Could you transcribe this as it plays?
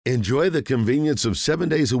Enjoy the convenience of 7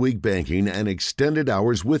 days a week banking and extended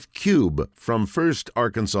hours with Cube from First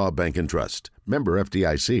Arkansas Bank and Trust. Member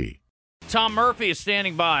FDIC. Tom Murphy is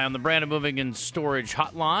standing by on the Brandon Moving and Storage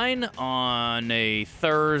Hotline on a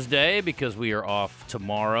Thursday because we are off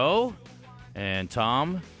tomorrow. And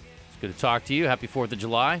Tom, it's good to talk to you. Happy 4th of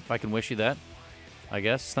July, if I can wish you that, I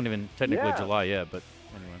guess. It's not even technically July yet, but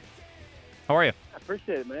anyway. How are you? I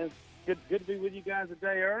appreciate it, man. Good to be with you guys a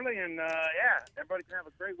day early, and everybody can have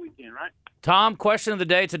a great weekend, right? Tom, question of the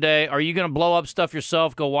day today: are you going to blow up stuff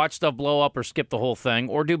yourself, go watch stuff blow up, or skip the whole thing,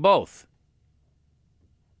 or do both?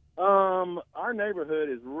 Our neighborhood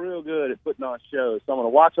is real good at putting on shows, so I'm going to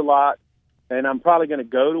watch a lot, and I'm probably going to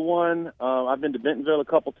go to one. I've been to Bentonville a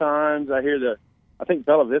couple times. I think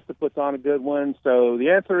Bella Vista puts on a good one. So the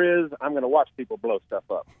answer is I'm going to watch people blow stuff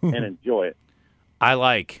up and enjoy it. I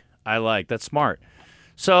like. That's smart.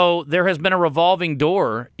 So there has been a revolving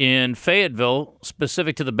door in Fayetteville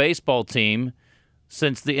specific to the baseball team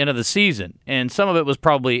since the end of the season, and some of it was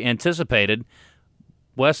probably anticipated.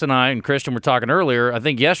 Wes and I and Christian were talking earlier. I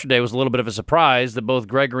think yesterday was a little bit of a surprise that both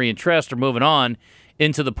Gregory and Trest are moving on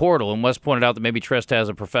into the portal, and Wes pointed out that maybe Trest has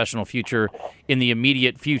a professional future in the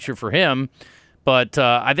immediate future for him, but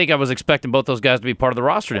I think I was expecting both those guys to be part of the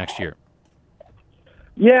roster next year.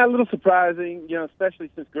 Yeah, a little surprising,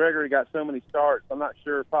 especially since Gregory got so many starts. I'm not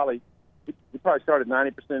sure. He probably started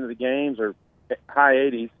 90% of the games or high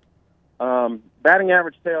 80s. Batting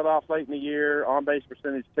average tailed off late in the year. On-base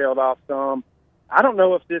percentage tailed off some. I don't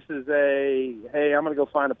know if this is hey, I'm going to go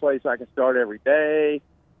find a place I can start every day,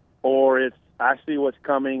 or it's I see what's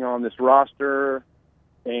coming on this roster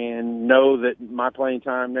and know that my playing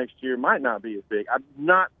time next year might not be as big. I'm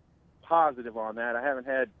not positive on that. I haven't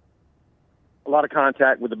had a lot of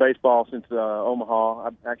contact with the baseball since Omaha.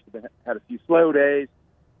 I've actually had a few slow days.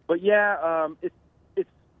 But, it's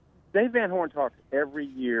Dave Van Horn talks every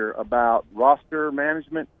year about roster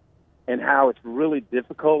management and how it's really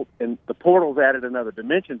difficult, and the portal's added another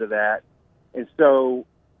dimension to that. And so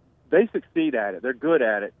they succeed at it. They're good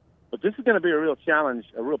at it. But this is going to be a real challenge,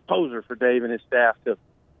 a real poser for Dave and his staff to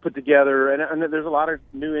put together. And there's a lot of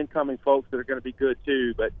new incoming folks that are going to be good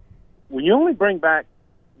too. But when you only bring back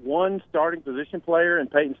one starting position player in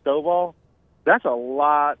Peyton Stovall, that's a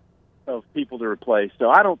lot of people to replace. So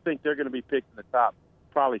I don't think they're going to be picked in the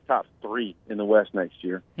probably top 3 in the West next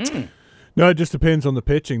year. No, it just depends on the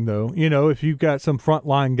pitching, though. If you've got some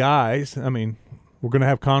frontline guys, I mean, we're going to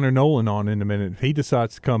have Connor Nolan on in a minute. If he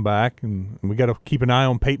decides to come back, and we got to keep an eye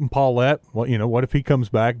on Peyton Paulette. What if he comes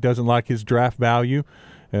back, doesn't like his draft value?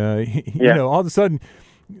 All of a sudden,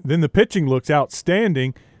 then the pitching looks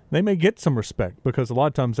outstanding. They may get some respect because a lot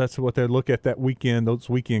of times that's what they look at that weekend, those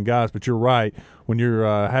weekend guys. But you're right, when you're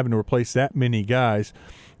having to replace that many guys,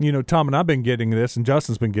 Tom and I've been getting this, and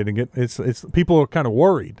Justin's been getting it. It's people are kind of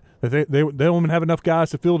worried that they don't even have enough guys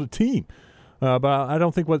to field a team. But I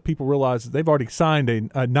don't think what people realize is they've already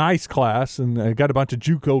signed a nice class and got a bunch of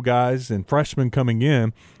JUCO guys and freshmen coming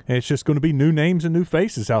in, and it's just going to be new names and new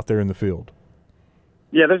faces out there in the field.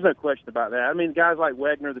 Yeah, there's no question about that. I mean, guys like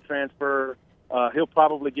Wegner, the transfer. He'll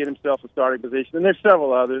probably get himself a starting position. And there's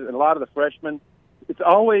several others, and a lot of the freshmen. It's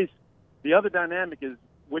always the other dynamic is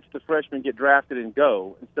which the freshmen get drafted and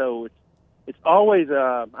go. And so it's always,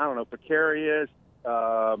 precarious,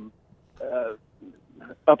 up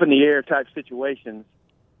in the air type situations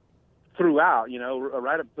throughout,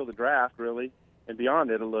 right up until the draft, really, and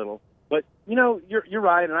beyond it a little. But, you're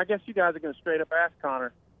right, and I guess you guys are going to straight up ask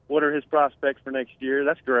Connor what are his prospects for next year.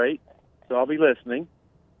 That's great, so I'll be listening.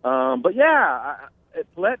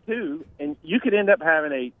 At Paulette too, and you could end up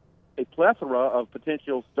having a plethora of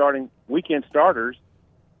potential weekend starters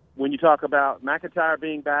when you talk about McIntyre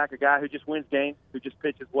being back, a guy who just wins games, who just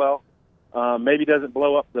pitches well, maybe doesn't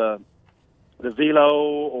blow up the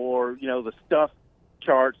velo or the stuff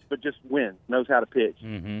charts, but just wins, knows how to pitch.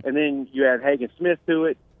 Mm-hmm. And then you add Hagen Smith to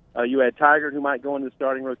it. You add Tiger, who might go into the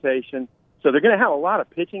starting rotation. So they're going to have a lot of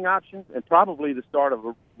pitching options and probably the start of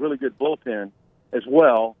a really good bullpen as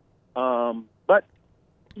well. But,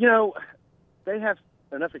 they have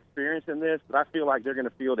enough experience in this that I feel like they're going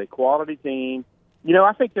to field a quality team.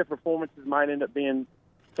 I think their performances might end up being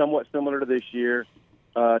somewhat similar to this year.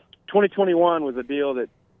 2021 was a deal that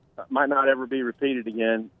might not ever be repeated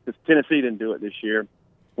again because Tennessee didn't do it this year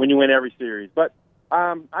when you win every series. But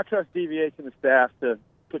I trust DVH and the staff to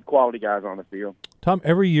put quality guys on the field. Tom,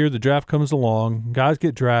 every year the draft comes along, guys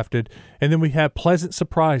get drafted, and then we have pleasant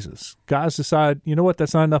surprises. Guys decide, you know what,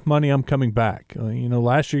 that's not enough money, I'm coming back.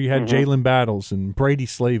 Last year you had Jalen Battles and Brady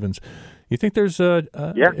Slavens. You think there's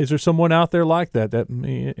is there someone out there like that? That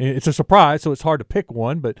it's a surprise, so it's hard to pick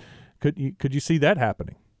one, but could you see that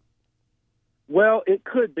happening? Well, it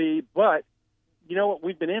could be, but you know what?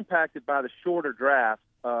 We've been impacted by the shorter draft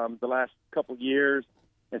the last couple of years,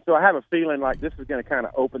 and so I have a feeling like this is going to kind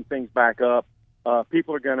of open things back up.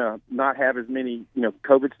 People are going to not have as many,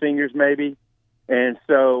 COVID seniors maybe, and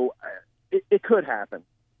so it could happen.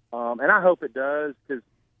 And I hope it does because,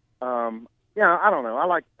 I don't know.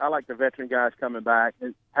 I like the veteran guys coming back,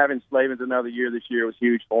 and having Slavens another year this year was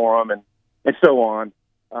huge for them, and so on.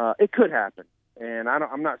 It could happen, and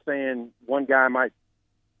I'm not saying one guy might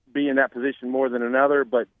be in that position more than another,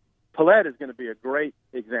 but Paulette is going to be a great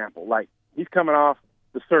example. Like, he's coming off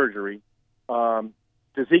the surgery.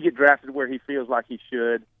 Does he get drafted where he feels like he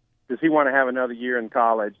should? Does he want to have another year in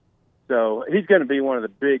college? So he's going to be one of the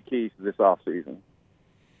big keys to this offseason.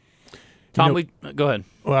 Tom, go ahead.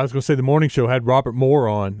 Well, I was going to say the morning show had Robert Moore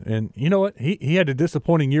on, and you know what? He had a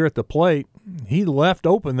disappointing year at the plate. He left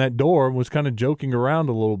open that door and was kind of joking around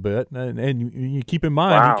a little bit. And you keep in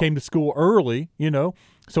mind, He came to school early,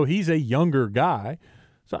 so he's a younger guy.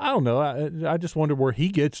 So I don't know. I just wonder where he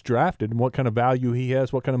gets drafted and what kind of value he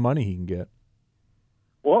has, what kind of money he can get.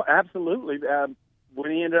 Well, absolutely.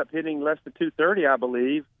 When he ended up hitting less than 230, I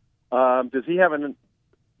believe, does he have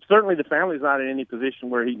certainly the family's not in any position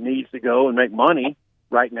where he needs to go and make money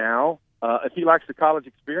right now. If he likes the college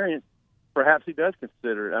experience, perhaps he does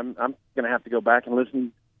consider it. I'm going to have to go back and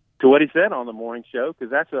listen to what he said on the morning show,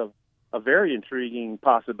 because that's a very intriguing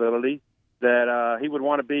possibility that he would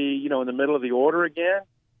want to be, in the middle of the order again,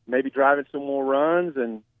 maybe driving some more runs.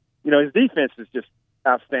 And, his defense is just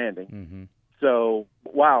outstanding. Mm-hmm. So,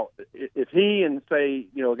 wow, if he and, say,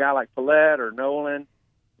 a guy like Paulette or Nolan,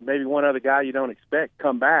 maybe one other guy you don't expect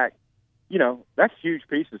come back, that's huge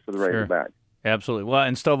pieces for the Razorbacks. Absolutely. Well,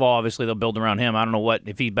 and Stovall, obviously, they'll build around him. I don't know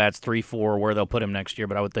if he bats 3-4 or where they'll put him next year,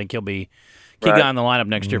 but I would think he'll be key guy in the lineup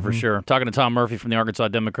next year for sure. Talking to Tom Murphy from the Arkansas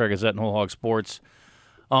Democrat-Gazette and Whole Hog Sports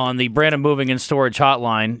on the Brandon Moving and Storage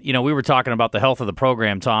Hotline. We were talking about the health of the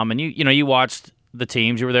program, Tom, and you watched the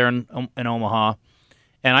teams. You were there in Omaha.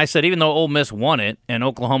 And I said, even though Ole Miss won it and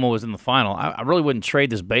Oklahoma was in the final, I really wouldn't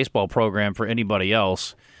trade this baseball program for anybody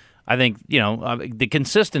else. I think, the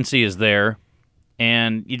consistency is there,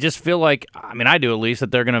 and you just feel like, I do at least,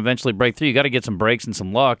 that they're going to eventually break through. You got to get some breaks and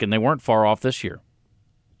some luck, and they weren't far off this year.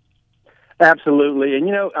 Absolutely. And,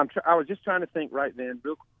 I was just trying to think right then,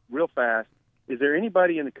 real fast, is there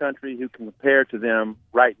anybody in the country who can compare to them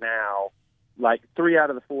right now, like 3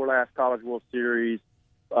 out of the 4 last College World Series,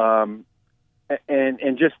 and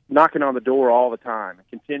just knocking on the door all the time and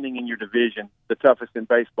contending in your division, the toughest in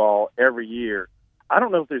baseball every year? I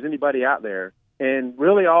don't know if there's anybody out there. And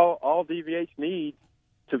really all DVH needs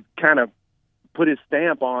to kind of put his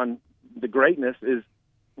stamp on the greatness is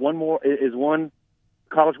one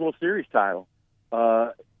College World Series title.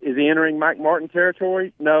 Is he entering Mike Martin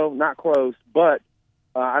territory? No, not close. But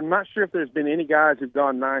I'm not sure if there's been any guys who've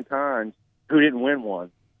gone 9 times who didn't win one.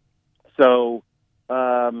 So,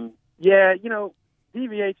 DVH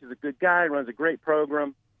is a good guy, runs a great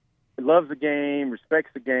program, he loves the game,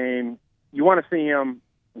 respects the game. You want to see him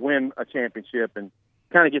win a championship and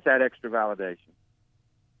kind of get that extra validation.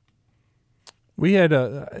 We had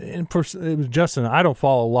it was Justin. I don't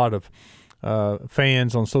follow a lot of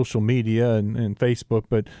fans on social media and Facebook,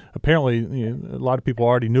 but apparently a lot of people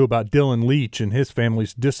already knew about Dylan Leach and his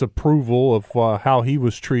family's disapproval of how he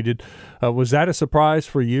was treated. Was that a surprise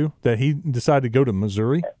for you that he decided to go to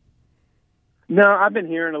Missouri? No, I've been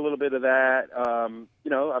hearing a little bit of that.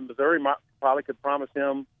 Missouri probably could promise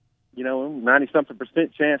him,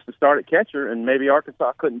 90-something% chance to start at catcher, and maybe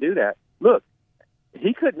Arkansas couldn't do that. Look,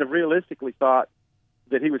 he couldn't have realistically thought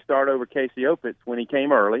that he would start over Casey Opitz when he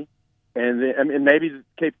came early, and maybe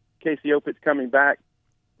Casey Opitz coming back,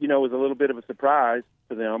 was a little bit of a surprise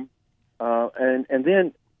to them. And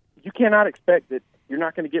then you cannot expect that you're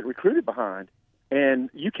not going to get recruited behind, and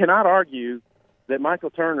you cannot argue that Michael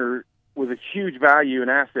Turner was a huge value and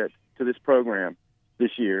asset to this program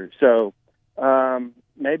this year. So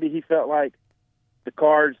maybe he felt like the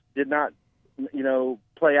cards did not,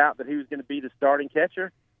 play out that he was going to be the starting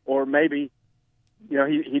catcher, or maybe,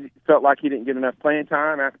 he felt like he didn't get enough playing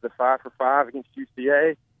time after the 5-for-5 against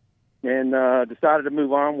UCA, and decided to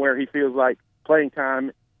move on where he feels like playing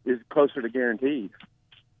time is closer to guaranteed.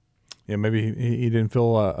 Yeah, maybe he didn't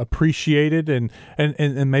feel appreciated, and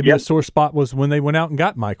maybe a sore spot was when they went out and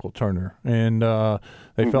got Michael Turner, and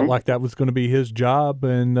they felt like that was going to be his job,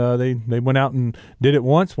 and they went out and did it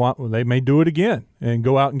once. Well, they may do it again and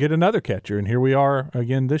go out and get another catcher, and here we are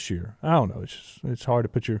again this year. I don't know. It's hard to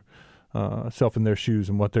put yourself in their shoes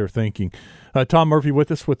and what they're thinking. Tom Murphy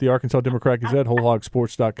with us with the Arkansas Democrat-Gazette,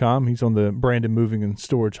 WholeHogSports.com. He's on the Brandon Moving and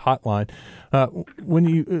Storage Hotline. When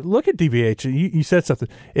you look at DVH, you said something.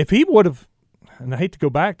 If he would have and I hate to go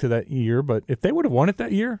back to that year, but if they would have won it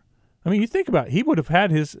that year, I mean, you think about it, he would have had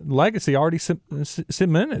his legacy already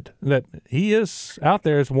cemented, that he is out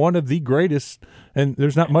there as one of the greatest, and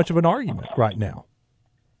there's not much of an argument right now.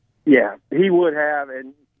 Yeah, he would have,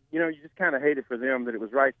 and, you just kind of hated for them that it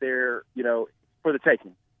was right there, for the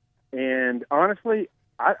taking. And honestly,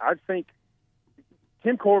 I think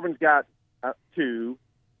Tim Corbin's got 2,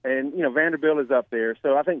 and, Vanderbilt is up there,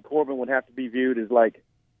 so I think Corbin would have to be viewed as, like,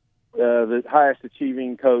 the highest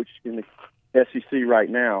achieving coach in the SEC right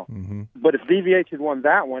now. Mm-hmm. But if DVH had won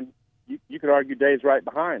that one, you could argue Dave's right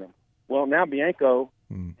behind him. Well, now Bianco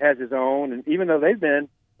has his own, and even though they've been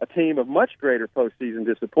a team of much greater postseason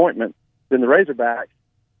disappointment than the Razorbacks,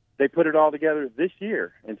 they put it all together this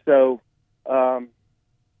year. And so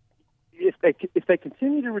if they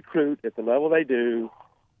continue to recruit at the level they do,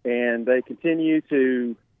 and they continue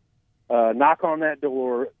to knock on that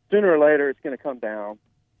door, sooner or later it's going to come down,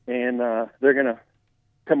 and they're going to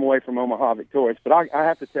come away from Omaha victorious. But I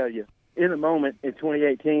have to tell you, in the moment in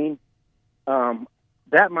 2018,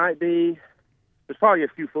 that might be – there's probably a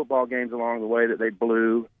few football games along the way that they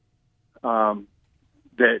blew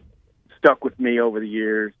that stuck with me over the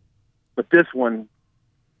years. But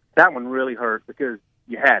that one really hurt because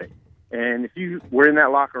you had it. And if you were in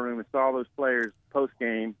that locker room and saw those players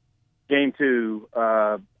post-game, game 2,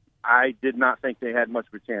 I did not think they had much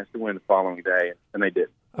of a chance to win the following day, and they did.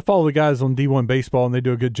 I follow the guys on D1 Baseball, and they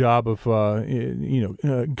do a good job of,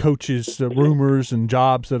 coaches' rumors and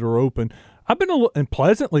jobs that are open. I've been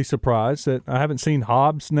pleasantly surprised that I haven't seen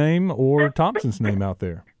Hobbs' name or Thompson's name out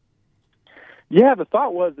there. Yeah, the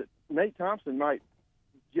thought was that Nate Thompson might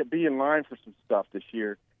be in line for some stuff this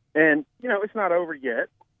year. And, it's not over yet,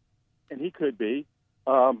 and he could be.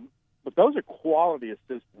 But those are quality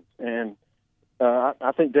assistants. And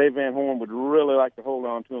I think Dave Van Horn would really like to hold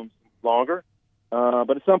on to him longer.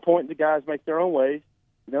 But at some point, the guys make their own ways.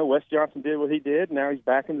 Wes Johnson did what he did. Now he's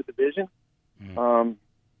back in the division. And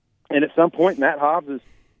at some point, Matt Hobbs is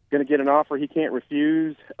going to get an offer he can't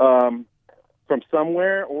refuse from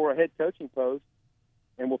somewhere or a head coaching post,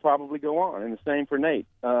 and will probably go on. And the same for Nate.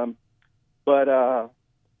 But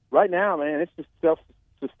right now, man, it's just a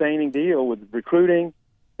self-sustaining deal with recruiting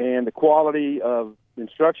and the quality of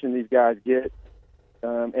instruction these guys get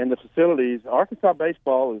and the facilities. Arkansas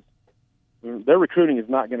baseball is, their recruiting is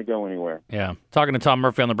not going to go anywhere. Yeah. Talking to Tom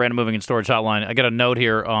Murphy on the Brandon Moving and Storage Hotline. I got a note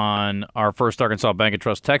here on our First Arkansas Bank and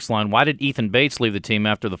Trust text line. Why did Ethan Bates leave the team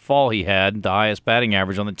after the fall he had, the highest batting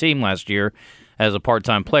average on the team last year as a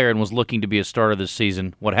part-time player, and was looking to be a starter this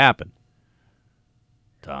season? What happened?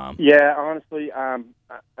 Tom? Yeah, honestly, I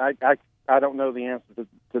don't know the answer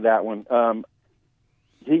to that one.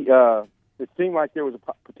 It seemed like there was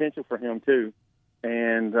a potential for him, too.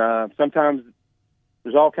 And sometimes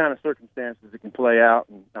there's all kind of circumstances that can play out,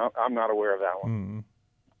 and I'm not aware of that one.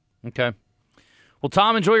 Okay. Well,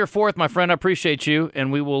 Tom, enjoy your 4th, my friend. I appreciate you,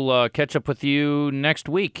 and we will catch up with you next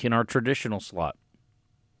week in our traditional slot.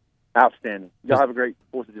 Outstanding. Y'all have a great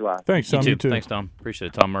 4th of July. Thanks, Tom. You too. Thanks, Tom. Appreciate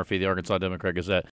it. Tom Murphy, the Arkansas Democrat Gazette.